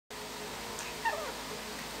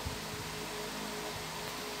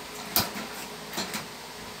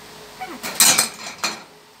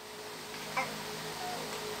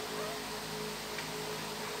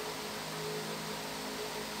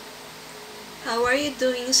How are you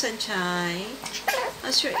doing, Sunshine?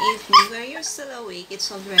 How's your evening? Where you're still awake,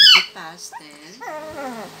 it's already past 10.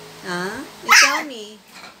 Huh? You tell me.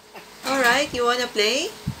 Alright, you wanna play?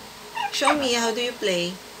 Show me how do you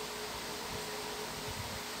play.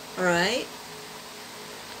 Alright?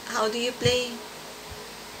 How do you play?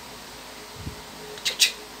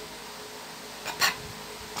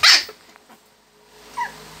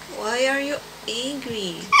 Why are you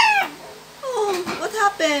angry? Oh, what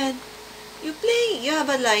happened? You play. You have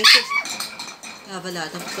a you have a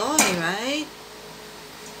lot of toy, right?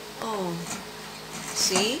 Oh,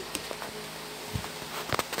 see?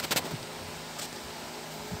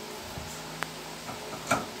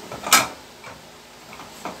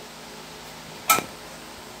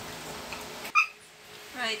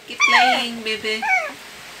 Right, keep playing, baby.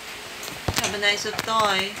 Have a nice of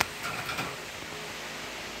toy.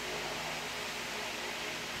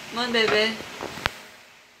 Come on, baby.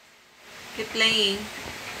 Keep playing.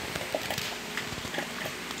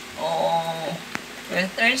 Oh, you're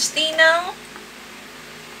thirsty now?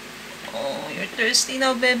 Oh, you're thirsty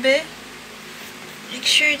now, baby? Make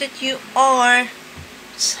sure that you are.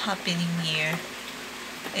 What's happening here?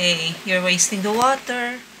 Hey, you're wasting the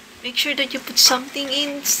water. Make sure that you put something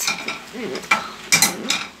in.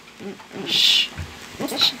 Shh.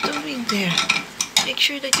 What's she doing there? Make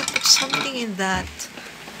sure that you put something in that.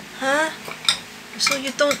 Huh? So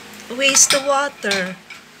you don't waste the water.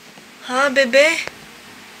 Huh, baby?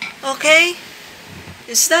 Okay?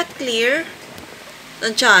 Is that clear?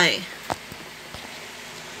 Sunshine.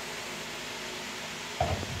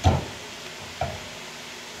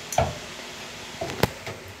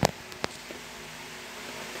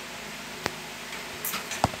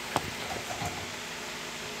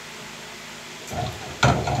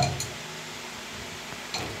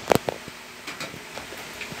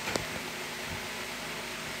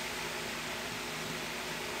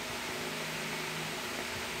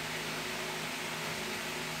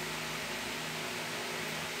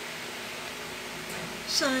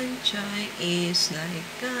 Sunshine is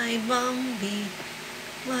like my Bambi,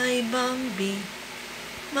 my Bambi,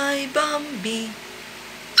 my Bambi.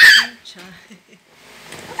 Sunshine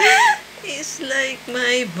is like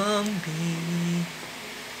my Bambi.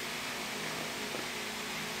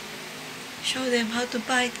 Show them how to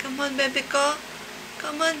bite. Come on, baby ko.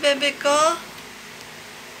 Come on, baby ko.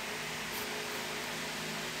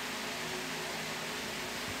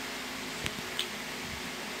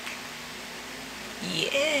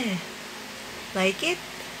 Yeah. Like it?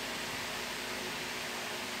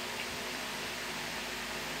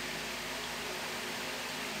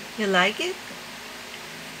 You like it?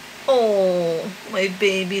 Oh, my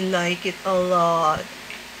baby like it a lot.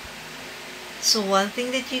 So one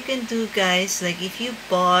thing that you can do, guys, like if you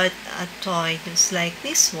bought a toy just like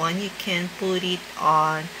this one, you can put it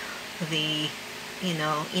on the,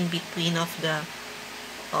 in between of the,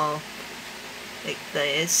 like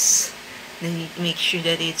this. Then you make sure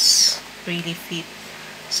that it's really fit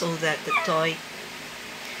so that the toy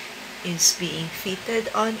is being fitted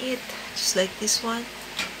on it, just like this one.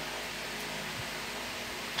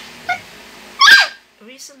 The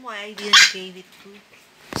reason why I didn't give it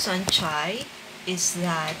to Sunshine is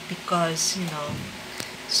that because,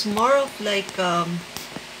 it's more of like,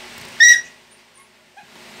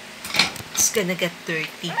 it's gonna get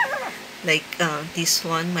dirty. Like, this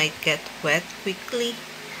one might get wet quickly.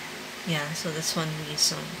 Yeah, so that's one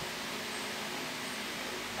reason.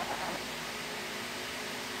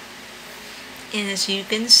 And as you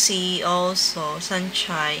can see also,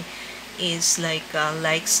 Sunshine is like,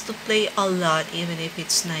 likes to play a lot even if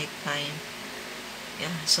it's nighttime.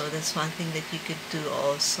 Yeah, so that's one thing that you could do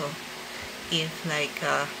also. If like,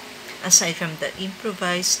 aside from the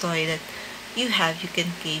improvised toy that you have, you can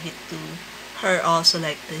give it to her also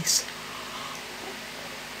like this.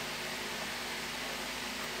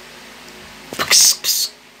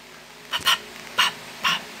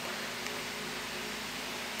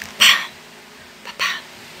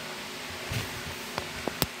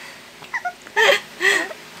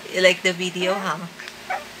 You like the video, huh?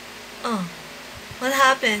 Oh, what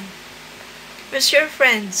happened? Where's your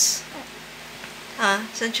friends? Huh,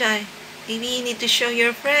 Sunshine? Maybe you need to show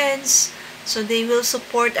your friends so they will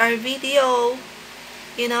support our video.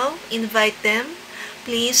 Invite them.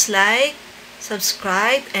 Please like,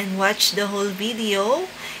 subscribe, and watch the whole video.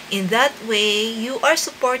 In that way, you are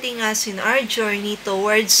supporting us in our journey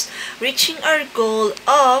towards reaching our goal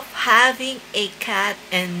of having a cat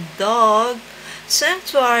and dog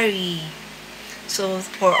sanctuary. So,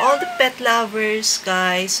 for all the pet lovers,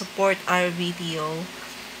 guys, support our video.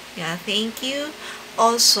 Yeah, thank you.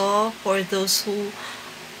 Also, for those who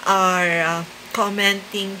are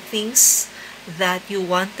commenting things that you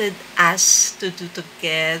wanted us to do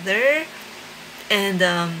together, and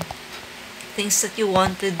things that you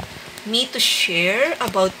wanted me to share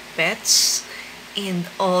about pets, and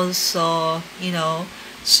also,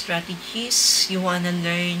 strategies you want to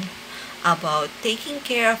learn about taking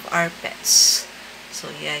care of our pets. So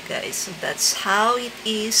yeah, guys, so that's how it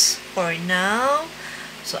is for now.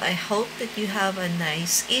 So I hope that you have a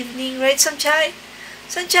nice evening, right, Sanchai?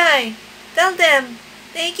 Sanchai, tell them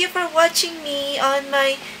thank you for watching me on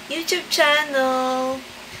my YouTube channel.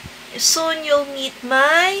 Soon you'll meet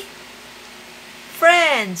my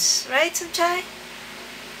friends, right, Sanchai?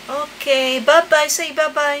 Okay, bye-bye. Say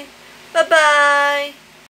bye-bye. Bye-bye.